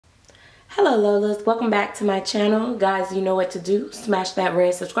Hello Lolas, welcome back to my channel. Guys, you know what to do. Smash that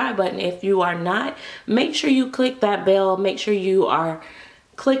red subscribe button. If you are not, make sure you click that bell. Make sure you are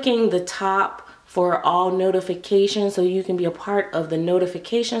clicking the top for all notifications so you can be a part of the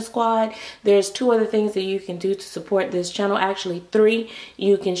notification squad. There's 2 other things that you can do to support this channel. Actually 3.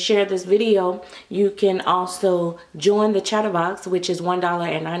 You can share this video. You can also join the Chatterbox, which is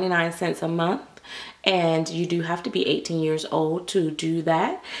 $1.99 a month. And you do have to be 18 years old to do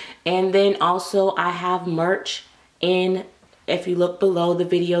that. And then also I have merch in. If you look below the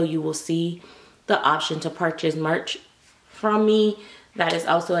video, you will see the option to purchase merch from me. That is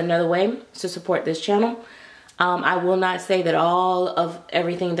also another way to support this channel. I will not say that all of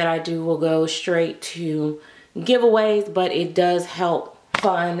everything that I do will go straight to giveaways, but it does help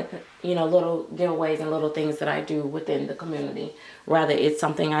fund, you know, little giveaways and little things that I do within the community. Whether it's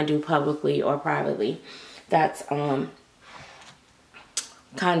something I do publicly or privately. That's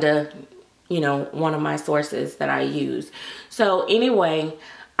kind of, you know, one of my sources that I use. So anyway,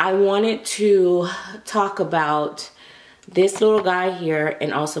 I wanted to talk about this little guy here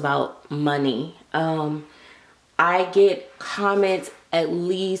and also about money. I get comments at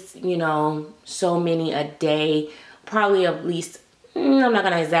least, you know, so many a day, probably at least, I'm not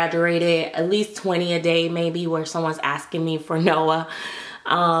gonna exaggerate it, at least 20 a day maybe, where someone's asking me for Noah.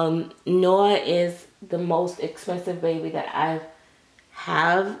 Noah is the most expensive baby that I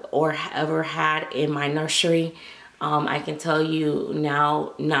have or ever had in my nursery. I can tell you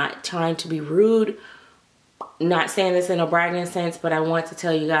now, not trying to be rude, not saying this in a bragging sense, but I want to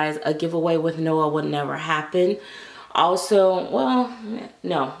tell you guys a giveaway with Noah would never happen. Also, well,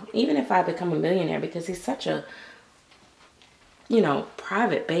 no, even if I become a millionaire, because he's such a, you know,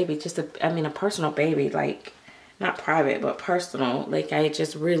 private baby, just a, I mean, a personal baby, like, not private, but personal. Like, I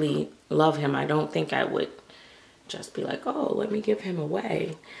just really love him. I don't think I would just be like, oh, let me give him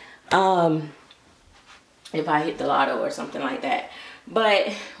away. If I hit the lotto or something like that. But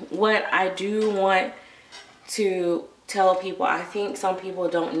what I do want to tell people, I think some people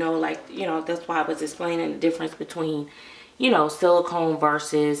don't know, like, you know, that's why I was explaining the difference between, you know, silicone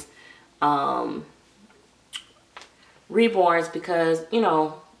versus, reborns, because, you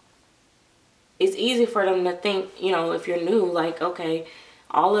know, it's easy for them to think, you know, if you're new, like, okay,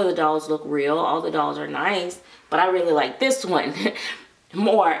 all of the dolls look real, all the dolls are nice, but I really like this one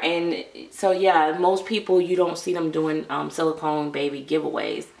more. And so yeah, most people, you don't see them doing silicone baby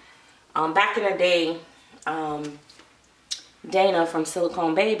giveaways. Back in the day, Dana from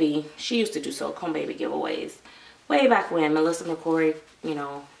Silicone Baby, she used to do silicone baby giveaways way back when, Melissa McCory, you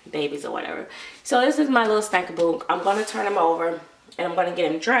know, babies or whatever. So this is my little stanky book. I'm going to turn him over and I'm going to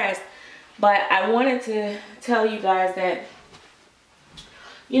get him dressed. But I wanted to tell you guys that,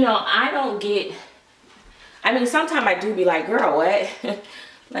 you know, I don't get, I mean, sometimes I do be like, girl, what?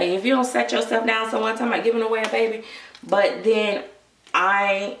 Like, if you don't set yourself down so one time about giving away a baby. But then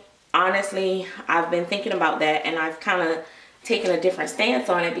I honestly, I've been thinking about that, and I've kind of taken a different stance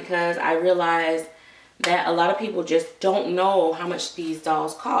on it, because I realized that a lot of people just don't know how much these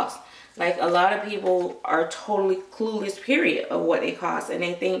dolls cost. Like, a lot of people are totally clueless, period, of what they cost. And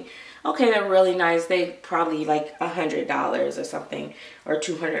they think, okay, they're really nice. They probably like $100 or something, or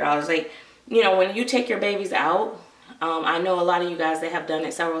 $200. Like, you know, when you take your babies out, I know a lot of you guys that have done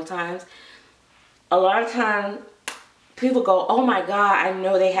it several times. A lot of times, people go, oh my God, I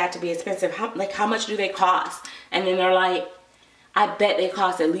know they had to be expensive. How much do they cost? And then they're like, I bet they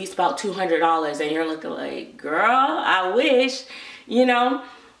cost at least about $200. And you're looking like, girl, I wish, you know.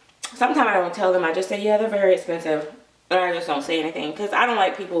 Sometimes I don't tell them. I just say, yeah, they're very expensive. Or I just don't say anything, because I don't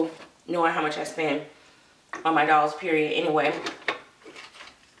like people knowing how much I spend on my dolls, period, anyway.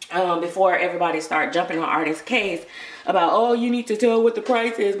 Before everybody start jumping on artist's case about, oh, you need to tell what the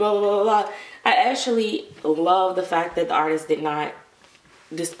price is, blah, blah, blah, blah. I actually love the fact that the artist did not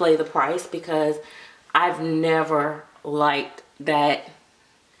display the price, because I've never liked that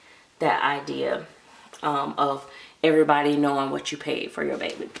idea of everybody knowing what you paid for your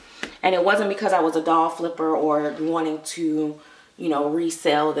baby. And it wasn't because I was a doll flipper or wanting to, you know,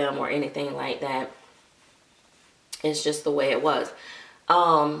 resell them or anything like that. It's just the way it was.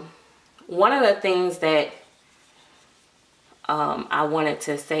 One of the things that I wanted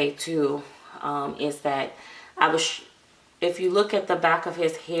to say too is that if you look at the back of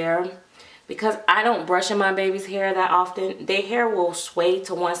his hair, because I don't brush in my baby's hair that often, their hair will sway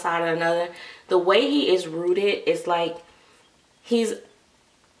to one side or another. The way he is rooted is like his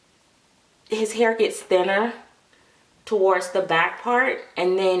hair gets thinner towards the back part,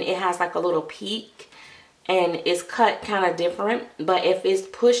 and then it has like a little peak, and it's cut kind of different. But if it's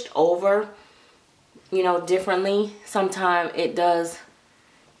pushed over, you know, differently, sometimes it does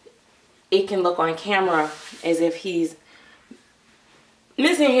it can look on camera as if he's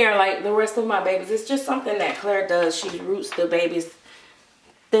missing hair like the rest of my babies. It's just something that Claire does. She roots the babies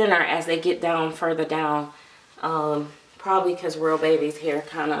thinner as they get down further down. Probably because real babies' hair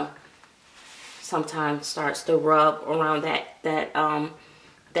kind of sometimes starts to rub around that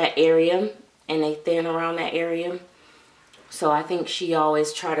area, and they thin around that area. So I think she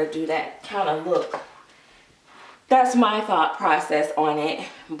always try to do that kind of look. That's my thought process on it.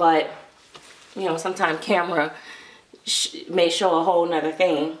 But you know, sometimes camera may show a whole nother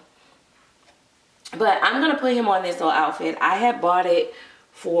thing. But I'm gonna put him on this little outfit. I had bought it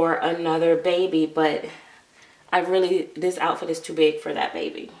for another baby, but this outfit is too big for that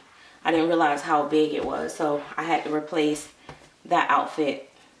baby. I didn't realize how big it was, so I had to replace that outfit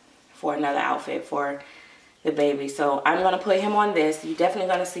for another outfit for the baby. So I'm gonna put him on this. You're definitely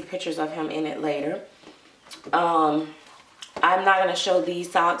gonna see pictures of him in it later. I'm not gonna show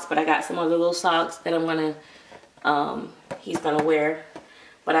these socks, but I got some other little socks that I'm gonna he's gonna wear.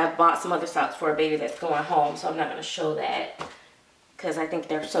 But I bought some other socks for a baby that's going home, so I'm not gonna show that because I think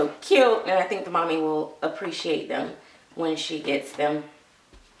they're so cute, and I think the mommy will appreciate them when she gets them.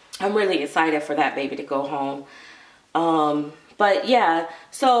 I'm really excited for that baby to go home. But yeah,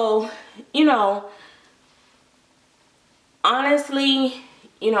 so you know, honestly,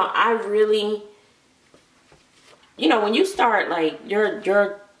 you know, I really, you know, when you start like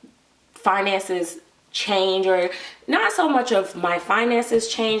your finances change, or not so much of my finances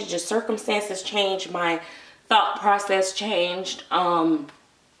change, just circumstances change, my thought process changed. I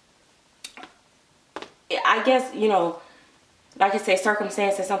guess, you know, like I say,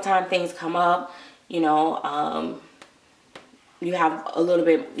 circumstances, sometimes things come up, you know, you have a little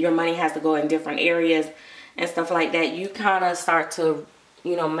bit, your money has to go in different areas and stuff like that. You kind of start to,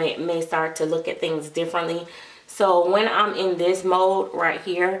 you know, may start to look at things differently. So when I'm in this mode right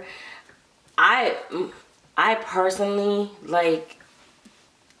here, I personally, like,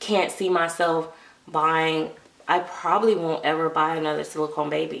 can't see myself buying, I probably won't ever buy another silicone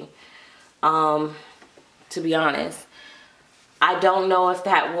baby, to be honest. I don't know if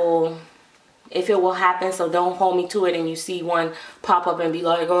that will, if it will happen, so don't hold me to it and you see one pop up and be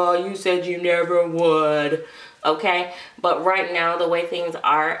like, oh, you said you never would, okay? But right now, the way things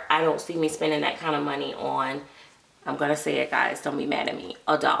are, I don't see me spending that kind of money on, I'm gonna say it, guys, don't be mad at me,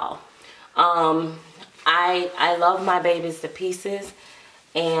 a doll. I love my babies to pieces,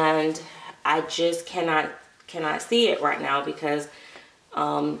 and I just cannot see it right now because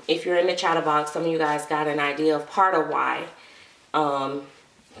if you're in the Chatterbox, some of you guys got an idea of part of why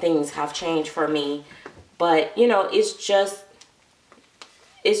things have changed for me. But you know, it's just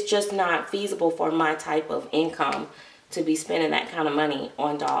not feasible for my type of income to be spending that kind of money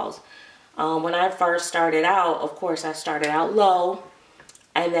on dolls. When I first started out, of course, I started out low,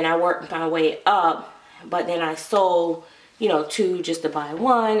 and then I worked my way up, but then I sold, you know, 2 just to buy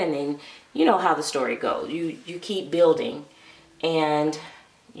 1, and then you know how the story goes. You keep building, and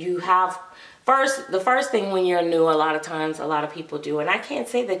you have the first thing when you're new, a lot of times a lot of people do, and I can't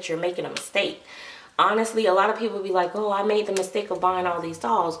say that you're making a mistake. Honestly, a lot of people be like, oh, I made the mistake of buying all these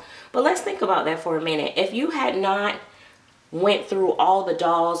dolls. But let's think about that for a minute. If you had not went through all the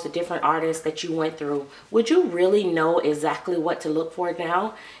dolls, the different artists that you went through, would you really know exactly what to look for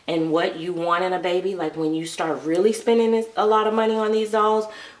now and what you want in a baby? Like when you start really spending a lot of money on these dolls,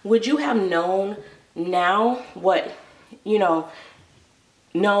 would you have known now what, you know,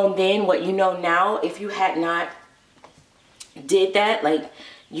 known then what you know now if you had not did that? Like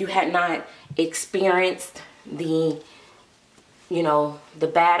you had not experienced the, you know, the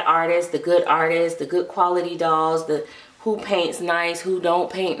bad artists, the good quality dolls, the who paints nice, who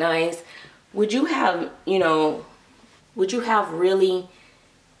don't paint nice. Would you have, you know, would you have really,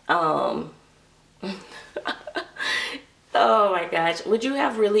 oh my gosh, would you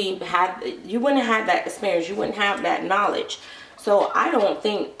have really had, you wouldn't have had that experience, you wouldn't have that knowledge. So I don't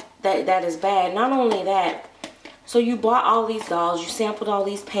think that that is bad. Not only that, so you bought all these dolls, you sampled all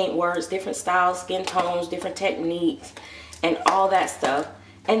these paint words, different styles, skin tones, different techniques, and all that stuff.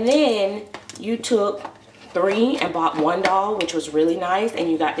 And then you took 3 and bought 1 doll, which was really nice, and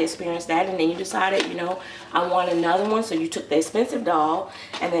you got to experience that, and then you decided, you know, I want another one, so you took the expensive doll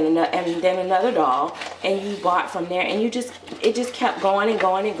and then another doll, and you bought from there, and it just kept going and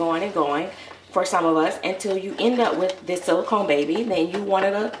going and going and going for some of us until you end up with this silicone baby. Then you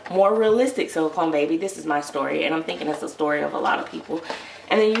wanted a more realistic silicone baby. This is my story, and I'm thinking it's the story of a lot of people.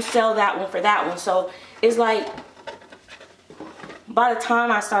 And then you sell that one for that one. So it's like, by the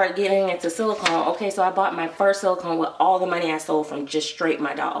time I started getting into silicone, okay, so I bought my first silicone with all the money I sold from just straight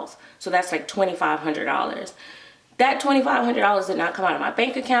my dolls. So that's like $2,500. that $2,500 did not come out of my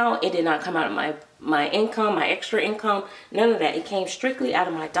bank account. It did not come out of my income, my extra income, none of that. It came strictly out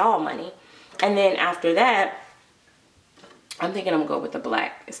of my doll money. And then after that, I'm thinking I'm gonna go with the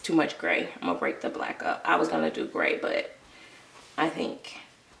black. It's too much gray. I'm gonna break the black up. I was gonna do gray, but I think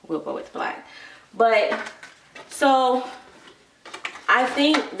we'll go with black. But so I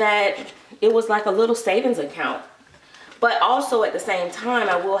think that it was like a little savings account. But also at the same time,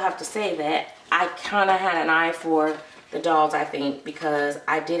 I will have to say that I kind of had an eye for the dolls, I think, because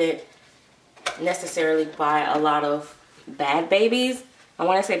I didn't necessarily buy a lot of bad babies. I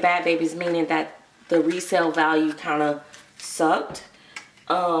want to say bad babies meaning that the resale value kind of sucked.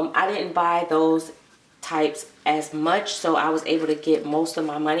 I didn't buy those types as much, so I was able to get most of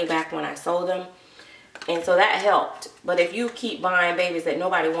my money back when I sold them, and so that helped. But if you keep buying babies that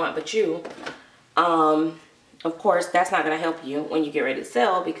nobody want but you, of course that's not going to help you when you get ready to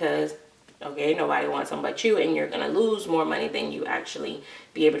sell, because okay, nobody wants them but you, and you're going to lose more money than you actually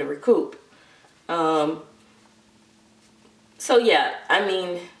be able to recoup. So yeah, I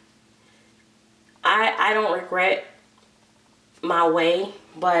mean, I don't regret my way,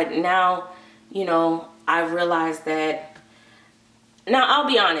 but now, you know, I've realized that. Now, I'll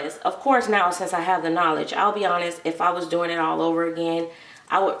be honest, of course, now since I have the knowledge, I'll be honest, if I was doing it all over again,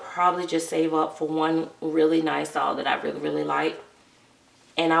 I would probably just save up for one really nice doll that I really, really like,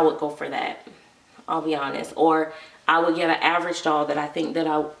 and I would go for that. I'll be honest. Or I would get an average doll that I think that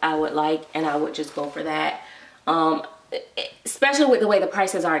I would like, and I would just go for that. Especially with the way the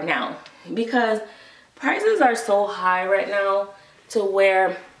prices are now, because prices are so high right now to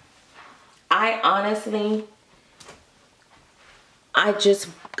where I honestly, I just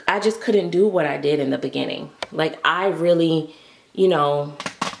couldn't do what I did in the beginning. Like, I really, you know,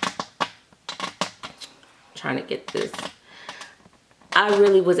 trying to get this, I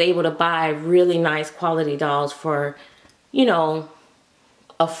really was able to buy really nice quality dolls for, you know,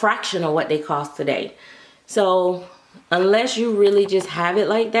 a fraction of what they cost today. So unless you really just have it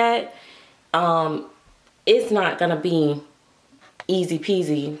like that, it's not gonna be easy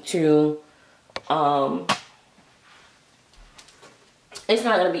peasy to it's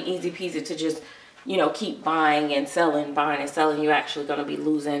not gonna be easy peasy to just, you know, keep buying and selling, buying and selling. You're actually gonna be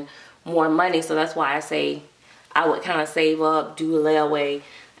losing more money. So that's why I say I would kind of save up, do a layaway.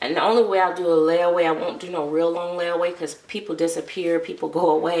 And the only way I'll do a layaway, I won't do no real long layaway, because people disappear, people go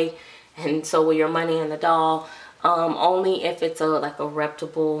away, and so will your money in the doll. Only if it's like a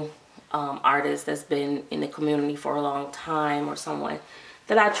reputable artist that's been in the community for a long time, or someone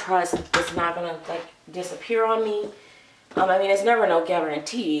that I trust is not gonna like disappear on me. I mean, it's never no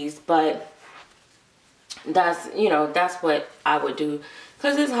guarantees, but that's, you know, that's what I would do.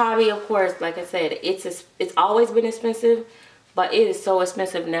 Because this hobby, of course, like I said, it's always been expensive, but it is so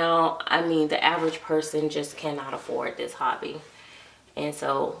expensive now. I mean, the average person just cannot afford this hobby. And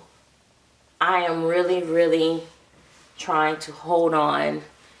so I am really, really trying to hold on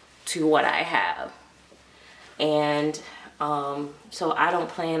to what I have. And so I don't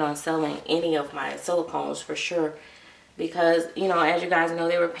plan on selling any of my silicones for sure, because, you know, as you guys know,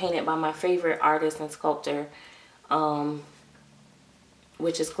 they were painted by my favorite artist and sculptor,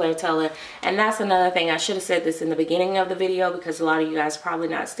 which is Claire Teller. And that's another thing, I should have said this in the beginning of the video, because a lot of you guys are probably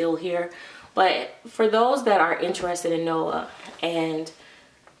not still here. But for those that are interested in Noah and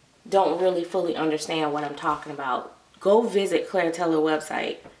don't really fully understand what I'm talking about, go visit Claire Teller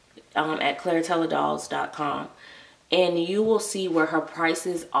website at clairetellerdolls.com, and you will see where her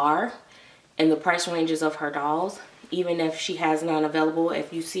prices are and the price ranges of her dolls. Even if she has none available,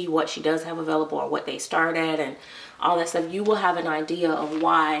 if you see what she does have available or what they start at and all that stuff, you will have an idea of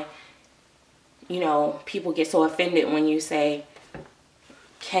why, you know, people get so offended when you say,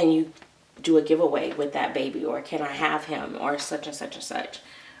 can you do a giveaway with that baby, or can I have him, or such and such and such.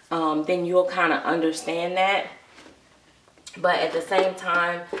 Then you'll kind of understand that. But at the same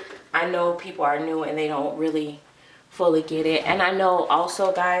time, I know people are new and they don't really fully get it. And I know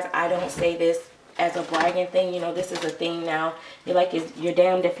also, guys, I don't say this as a bragging thing. You know, this is a thing now. You're like, you're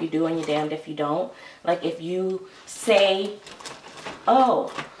damned if you do and you're damned if you don't. Like, if you say,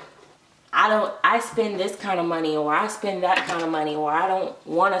 oh, I spend this kind of money, or I spend that kind of money, or I don't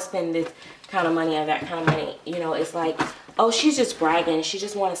want to spend this kind of money or that kind of money, you know, it's like, oh, she's just bragging. She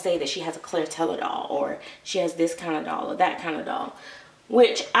just want to say that she has a Claire Teller doll, or she has this kind of doll or that kind of doll.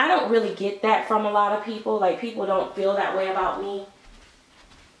 Which I don't really get that from a lot of people. Like, people don't feel that way about me.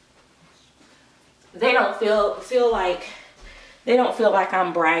 They don't feel like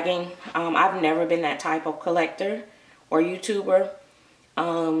I'm bragging. I've never been that type of collector or YouTuber.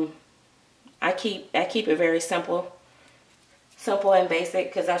 I keep it very simple. simple and basic,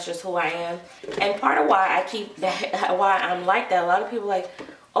 because that's just who I am. And part of why I keep that, why I'm like that, a lot of people like,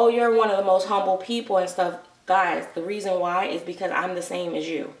 oh, you're one of the most humble people and stuff. Guys, the reason why is because I'm the same as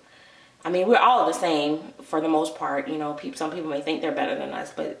you. I mean, we're all the same for the most part. You know, some people may think they're better than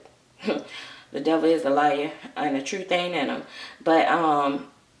us, but the devil is a liar and the truth ain't in them. But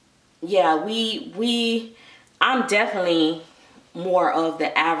yeah, I'm definitely more of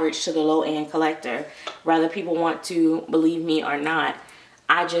the average to the low end collector, whether people want to believe me or not.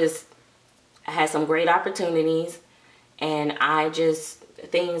 I had some great opportunities, and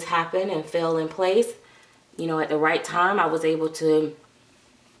things happen and fell in place. You know, at the right time, I was able to,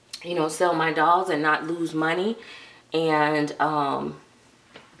 you know, sell my dolls and not lose money. And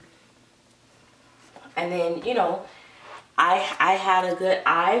then, you know, I had a good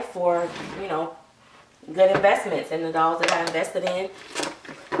eye for, you know, good investments, and the dolls that I invested in,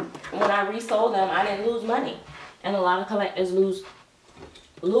 when I resold them, I didn't lose money. And a lot of collectors lose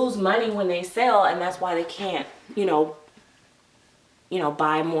money when they sell, and that's why they can't, you know,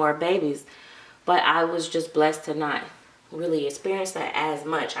 buy more babies. But I was just blessed to not really experience that as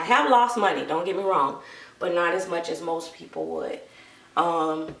much. I have lost money, don't get me wrong, but not as much as most people would.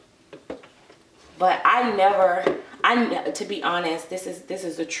 But to be honest, this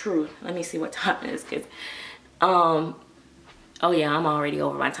is the truth. Let me see what time it is, because oh yeah, I'm already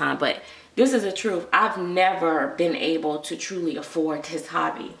over my time, but this is the truth. I've never been able to truly afford this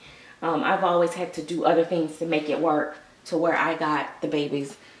hobby. I've always had to do other things to make it work to where I got the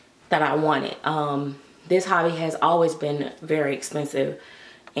babies that I wanted. This hobby has always been very expensive,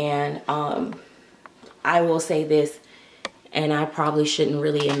 and I will say this, and I probably shouldn't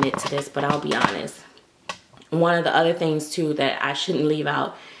really admit to this, but I'll be honest. One of the other things too that I shouldn't leave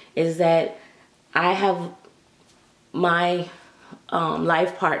out is that I have my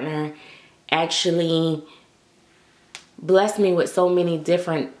life partner actually blessed me with so many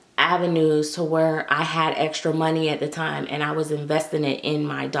different avenues to where I had extra money at the time, and I was investing it in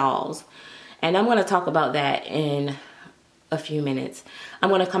my dolls. And I'm going to talk about that in a few minutes. I'm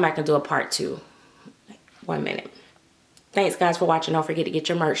going to come back and do a part 2. 1 minute. Thanks guys for watching. Don't forget to get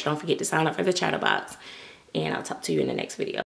your merch. Don't forget to sign up for the Chatterbox. And I'll talk to you in the next video.